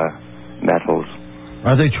trace metals.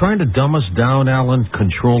 Are they trying to dumb us down, Alan,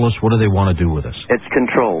 control us? What do they want to do with us? It's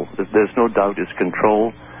control. There's no doubt it's control.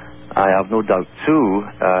 I have no doubt, too.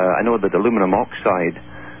 I know that aluminum oxide,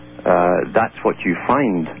 that's what you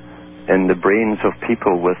find in the brains of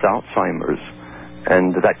people with Alzheimer's.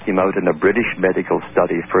 And that came out in a British medical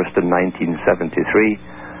study, first in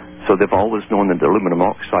 1973. So they've always known that aluminum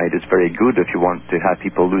oxide is very good if you want to have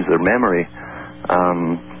people lose their memory.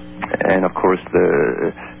 And, of course,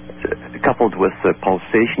 coupled with the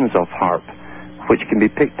pulsations of HAARP, which can be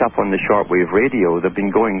picked up on the shortwave radio. They've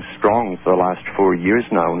been going strong for the last 4 years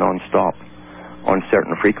now, non-stop, on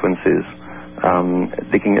certain frequencies.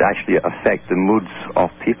 They can actually affect the moods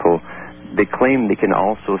of people. They claim they can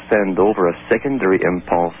also send over a secondary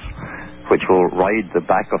impulse, which will ride the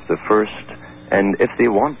back of the first, and if they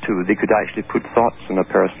want to, they could actually put thoughts in a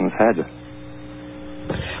person's head.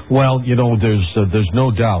 Well, there's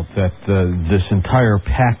no doubt that this entire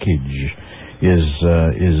package is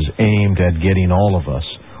aimed at getting all of us.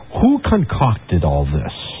 Who concocted all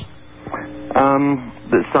this?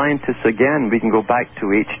 The scientists, again, we can go back to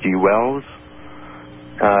H.G. Wells,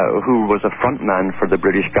 who was a front man for the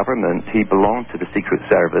British government. He belonged to the Secret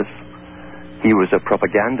Service. He was a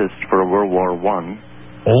propagandist for World War I.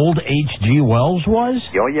 Old H.G. Wells was?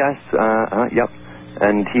 Oh, yes. Yep.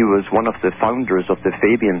 And he was one of the founders of the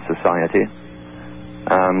Fabian Society.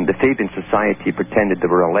 The Fabian Society pretended they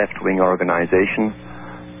were a left-wing organization.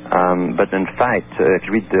 But in fact, if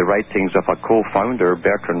you read the writings of a co-founder,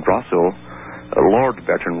 Bertrand Russell, Lord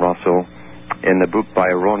Bertrand Russell, in the book by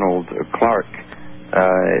Ronald Clark,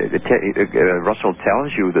 Russell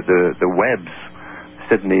tells you that the Webbs,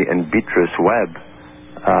 Sidney and Beatrice Webb,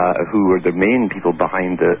 who were the main people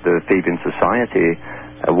behind the Fabian Society,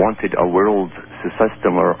 wanted a world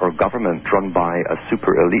system or government run by a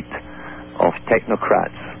super elite of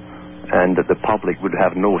technocrats, and that the public would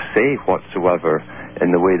have no say whatsoever in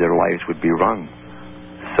the way their lives would be run.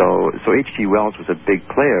 So H.G. Wells was a big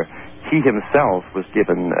player. He himself was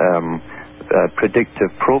given predictive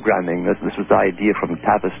programming. This was the idea from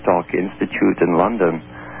Tavistock Institute in London,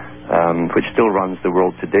 which still runs the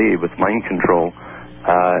world today with mind control.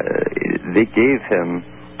 They gave him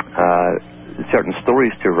certain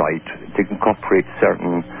stories to write to incorporate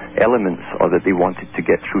certain elements or that they wanted to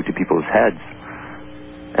get through to people's heads.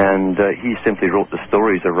 And he simply wrote the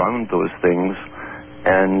stories around those things,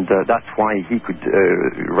 and that's why he could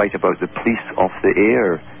write about the police of the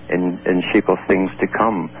air in shape of things to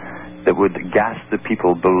come that would gas the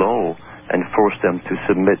people below and force them to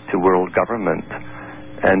submit to world government.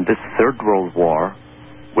 And this Third World War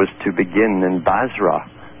was to begin in Basra,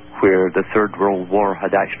 where the Third World War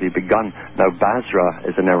had actually begun. Now, Basra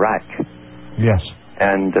is in Iraq. Yes.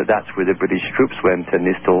 And that's where the British troops went, and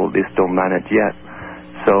they still man it yet.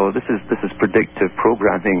 So this is predictive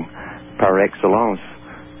programming par excellence,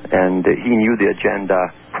 and he knew the agenda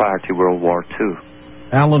prior to World War II.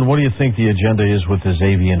 Alan, what do you think the agenda is with this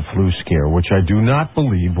avian flu scare, which I do not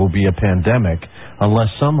believe will be a pandemic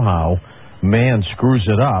unless somehow man screws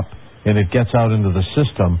it up and it gets out into the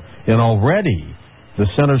system? And already the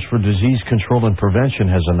Centers for Disease Control and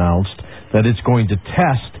Prevention has announced that it's going to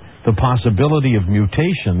test the possibility of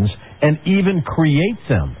mutations and even create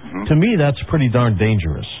them. Mm-hmm. To me, that's pretty darn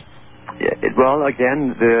dangerous. Well,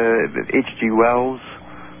 again, the H.G. Wells,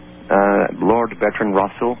 Lord Bertrand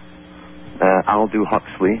Russell, Aldous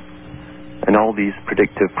Huxley, and all these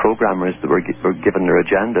predictive programmers that were given their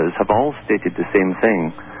agendas have all stated the same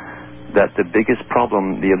thing, that the biggest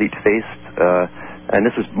problem the elite faced, and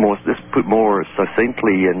this put more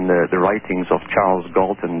succinctly in the writings of Charles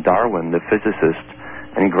Galton Darwin, the physicist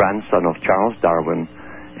and grandson of Charles Darwin,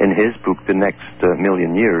 in his book, The Next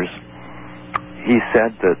Million Years. He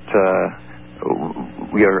said that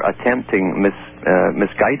we are attempting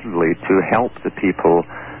misguidedly to help the people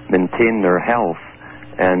maintain their health,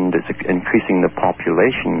 and it's increasing the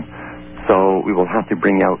population. So we will have to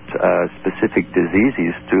bring out specific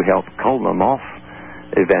diseases to help cull them off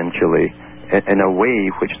eventually in a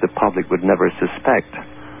way which the public would never suspect.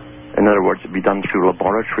 In other words, it would be done through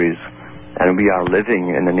laboratories. And we are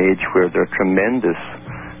living in an age where there are tremendous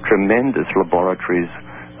laboratories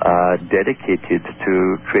dedicated to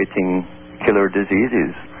creating killer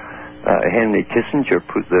diseases. Henry Kissinger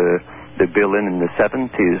put the bill in the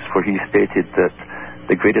 70s, where he stated that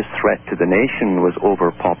the greatest threat to the nation was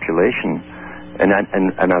overpopulation,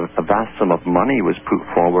 and a vast sum of money was put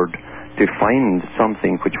forward to find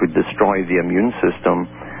something which would destroy the immune system,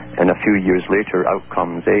 and a few years later out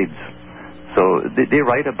comes AIDS. So they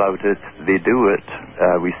write about it, they do it,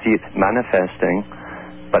 we see it manifesting,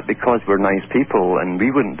 but because we're nice people and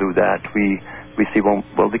we wouldn't do that, we say, well,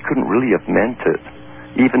 they couldn't really have meant it,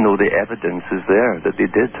 even though the evidence is there that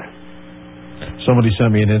they did. Somebody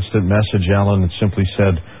sent me an instant message, Alan, that simply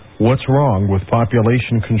said, what's wrong with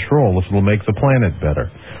population control if it'll make the planet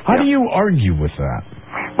better? How do you argue with that?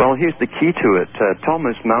 Well, here's the key to it.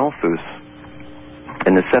 Thomas Malthus,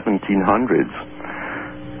 in the 1700s,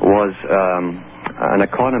 was an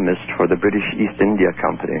economist for the British East India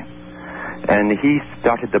Company. And he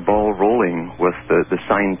started the ball rolling with the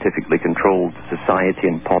scientifically controlled society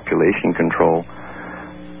and population control.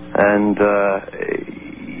 And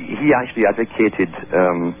he actually advocated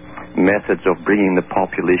methods of bringing the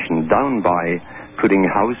population down by putting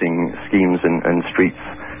housing schemes and streets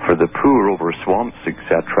for the poor over swamps,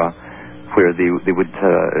 etc., where they would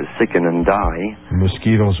sicken and die.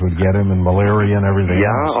 Mosquitoes would get him, and malaria and everything else.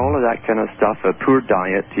 Yeah, all of that kind of stuff. A poor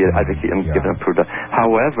diet, he advocated him giving a poor diet.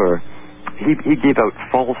 However, he gave out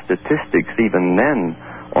false statistics even then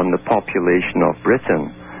on the population of Britain,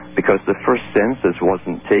 because the first census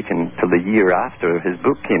wasn't taken till the year after his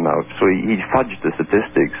book came out. So he fudged the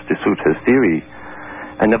statistics to suit his theory.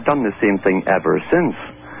 And they've done the same thing ever since.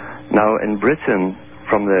 Now, in Britain,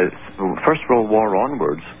 from the First World War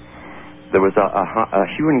onwards, there was a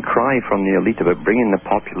hue and cry from the elite about bringing the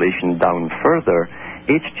population down further.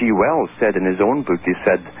 H.G. Wells said in his own book, he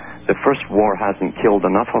said, the First War hasn't killed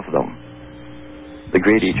enough of them. The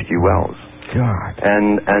great H.G. Wells. God.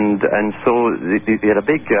 And so they had a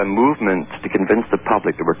big movement to convince the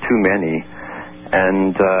public there were too many.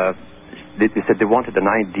 And they said they wanted an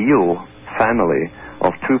ideal family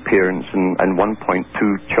of 2 parents and 1.2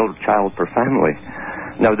 child per family.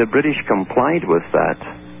 Now, the British complied with that.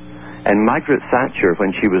 And Margaret Thatcher,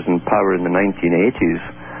 when she was in power in the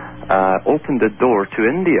 1980s, opened the door to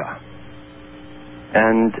India.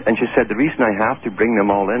 And she said, the reason I have to bring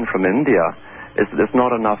them all in from India is that there's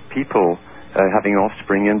not enough people having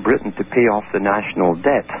offspring in Britain to pay off the national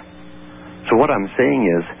debt. So what I'm saying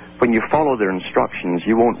is, when you follow their instructions,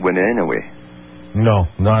 you won't win anyway. No,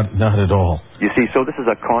 not at all. You see, so this is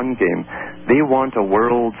a con game. They want a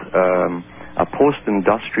world, a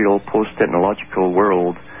post-industrial, post-technological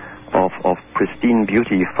world of pristine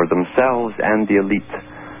beauty for themselves and the elite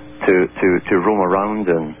to roam around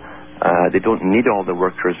in. They don't need all the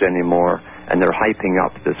workers anymore. and they're hyping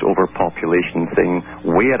up this overpopulation thing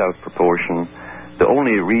way out of proportion. The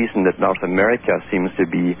only reason that North America seems to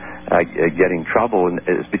be getting trouble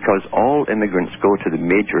is because all immigrants go to the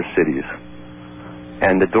major cities.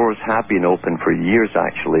 And the doors have been open for years,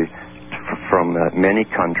 actually, from many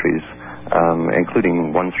countries,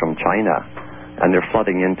 including ones from China. And they're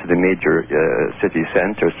flooding into the major city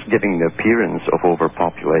centers, giving the appearance of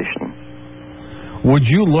overpopulation. Would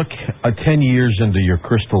you look 10 years into your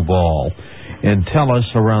crystal ball and tell us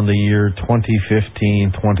around the year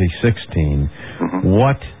 2015, 2016,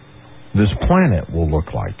 what this planet will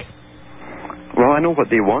look like? Well, I know what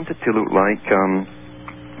they want it to look like.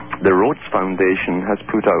 The Rhodes Foundation has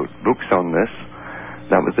put out books on this.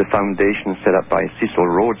 That was the foundation set up by Cecil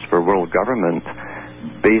Rhodes for world government,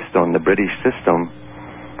 based on the British system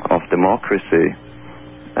of democracy,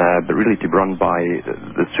 but really to be run by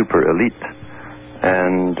the super elite.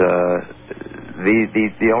 And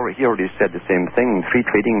he already said the same thing: 3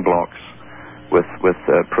 trading blocks with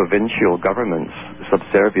provincial governments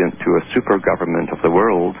subservient to a super government of the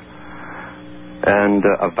world, and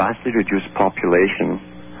a vastly reduced population.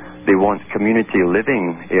 They want community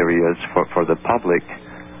living areas for the public.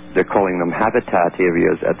 They're calling them habitat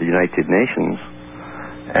areas at the United Nations.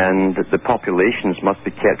 And the populations must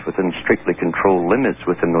be kept within strictly controlled limits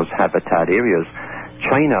within those habitat areas.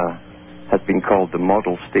 China has been called the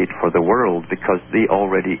model state for the world because they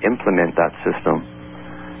already implement that system.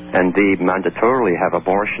 And they mandatorily have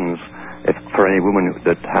abortions for any woman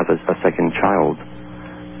that has a second child.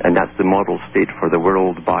 And that's the model state for the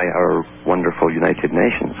world by our wonderful United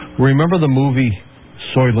Nations. Remember the movie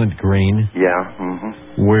Soylent Green? Yeah.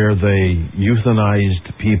 Where they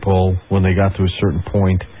euthanized people when they got to a certain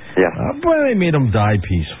point. Yeah. But they made them die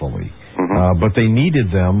peacefully. But they needed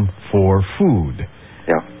them for food.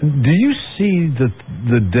 Yeah. Do you see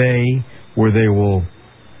the day where they will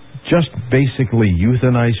just basically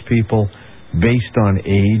euthanize people based on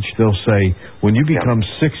age? They'll say, when you become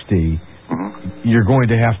 60, you're going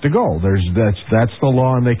to have to go. That's the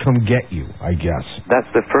law, and they come get you, I guess. That's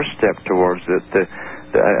the first step towards it.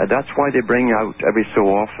 That's why they bring out every so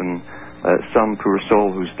often some poor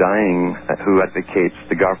soul who's dying who advocates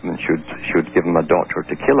the government should give him a doctor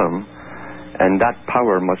to kill him, and that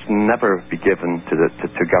power must never be given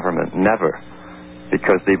to government, never,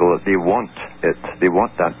 because they want it. They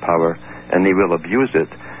want that power, and they will abuse it.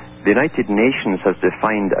 The United Nations has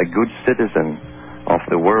defined a good citizen of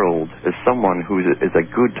the world as someone who is a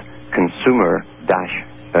good consumer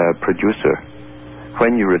 - producer.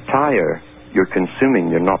 When you retire, you're consuming,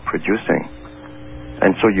 you're not producing,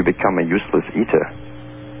 and so you become a useless eater.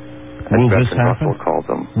 Will this happen? Russell called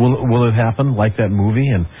them. Will it happen like that movie?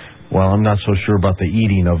 And well, I'm not so sure about the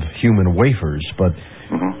eating of human wafers, but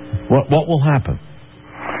what will happen?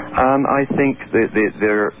 I think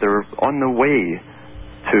they're on the way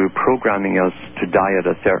to programming us to die at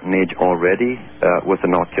a certain age already with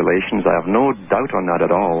inoculations. I have no doubt on that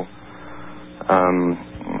at all.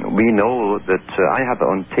 We know that I have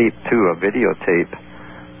on tape too, a videotape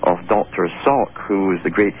of Dr. Salk, who is the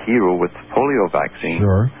great hero with polio vaccine.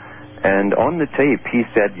 Sure. And on the tape he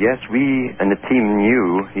said, yes, we and the team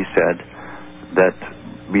knew, he said, that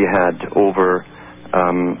we had over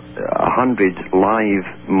 100 live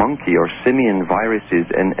monkey or simian viruses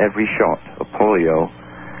in every shot of polio.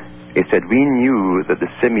 He said, we knew that the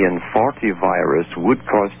simian 40 virus would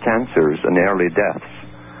cause cancers and early deaths,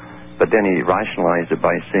 but then he rationalized it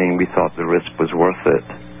by saying we thought the risk was worth it.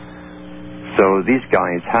 So these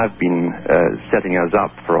guys have been setting us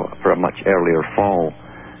up for a much earlier fall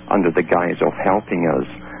under the guise of helping us.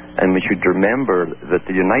 And we should remember that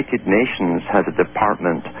the United Nations has a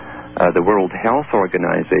department, the World Health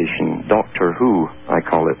Organization, Doctor Who, I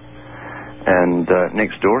call it. And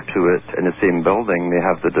next door to it, in the same building, they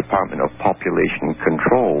have the Department of Population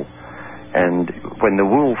Control. And when the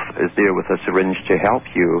wolf is there with a syringe to help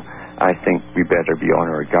you, I think we better be on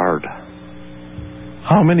our guard.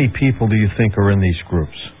 How many people do you think are in these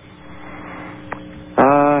groups?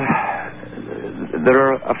 There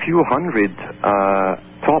are a few hundred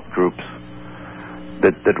top groups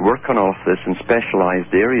that work on all this in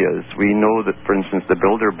specialized areas. We know that, for instance, the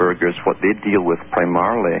Bilderbergers, what they deal with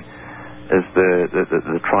primarily is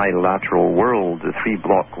the trilateral world, the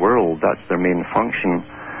 3-block world. That's their main function.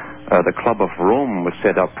 The Club of Rome was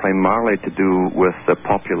set up primarily to do with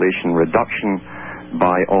population reduction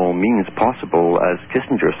by all means possible, as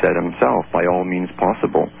Kissinger said himself, by all means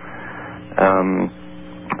possible.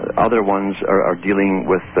 Other ones are dealing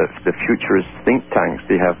with the futurist think tanks.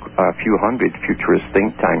 They have a few hundred futurist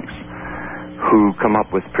think tanks who come up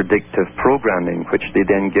with predictive programming, which they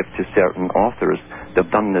then give to certain authors. They've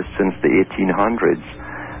done this since the 1800s.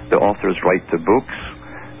 The authors write the books.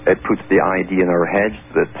 It puts the idea in our heads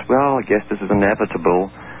that, well, I guess this is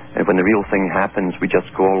inevitable. And when the real thing happens, we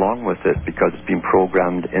just go along with it because it's been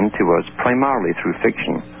programmed into us, primarily through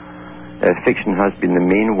fiction. Fiction has been the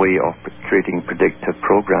main way of creating predictive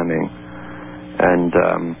programming. And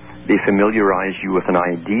they familiarize you with an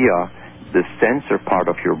idea. The sensor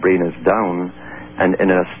part of your brain is down. And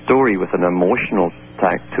in a story with an emotional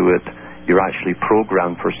tack to it, you're actually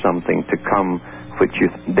programmed for something to come, which you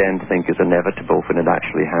then think is inevitable when it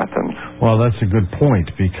actually happens. Well, that's a good point,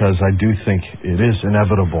 because I do think it is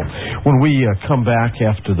inevitable. When we come back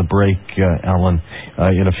after the break, Alan,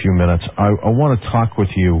 in a few minutes, I want to talk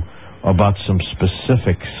with you about some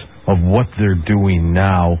specifics of what they're doing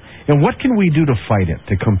now, and what can we do to fight it,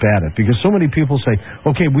 to combat it? Because so many people say,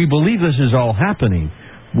 okay, we believe this is all happening.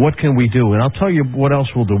 What can we do? And I'll tell you what else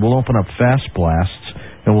we'll do. We'll open up Fast Blasts,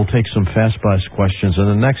 and we'll take some Fast Blast questions. In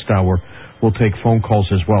the next hour, we'll take phone calls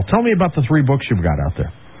as well. Tell me about the 3 books you've got out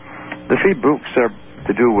there. The 3 books are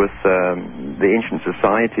to do with the ancient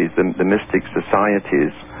societies, the mystic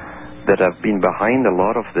societies that have been behind a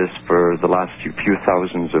lot of this for the last few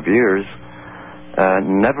thousands of years,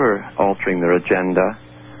 never altering their agenda.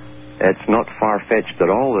 It's not far-fetched at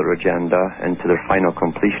all, their agenda, and to their final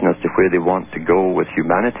completion as to where they want to go with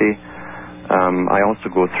humanity. I also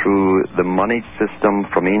go through the money system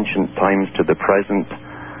from ancient times to the present,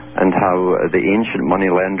 and how the ancient money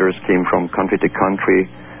lenders came from country to country,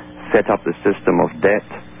 set up the system of debt,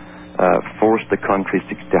 forced the countries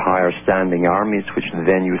to hire standing armies, which they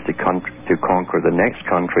then used to conquer the next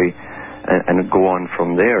country, and go on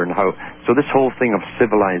from there. And so this whole thing of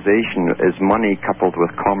civilization is money coupled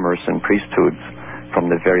with commerce and priesthoods from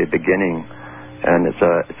the very beginning, and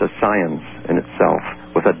it's a science in itself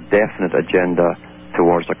with a definite agenda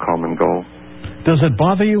towards a common goal. Does it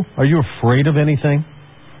bother you? Are you afraid of anything?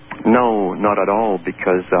 No, not at all,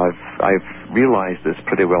 because I've realized this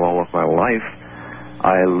pretty well all of my life.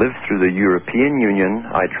 I lived through the European Union.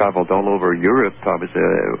 I traveled all over Europe. I was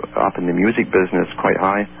up in the music business quite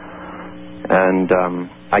high. And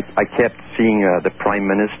I kept seeing the Prime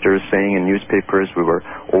Minister saying in newspapers we were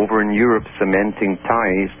over in Europe cementing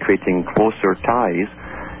ties, creating closer ties.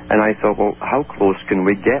 And I thought, well, how close can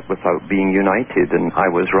we get without being united? And I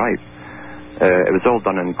was right. It was all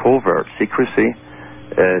done in covert secrecy.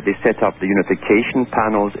 They set up the unification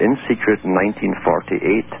panels in secret in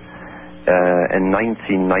 1948. In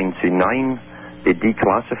 1999, they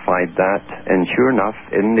declassified that, and sure enough,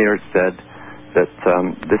 in there it said that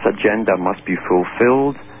this agenda must be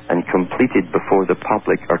fulfilled and completed before the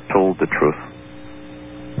public are told the truth.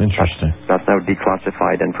 Interesting. That's now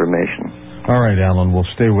declassified information. All right, Alan, we'll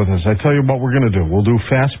stay with us. I tell you what we're going to do. We'll do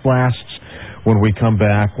Fast Blasts. When we come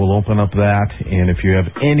back, we'll open up that, and if you have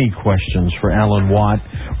any questions for Alan Watt,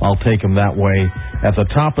 I'll take them that way. At the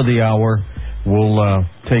top of the hour, we'll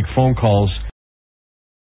take phone calls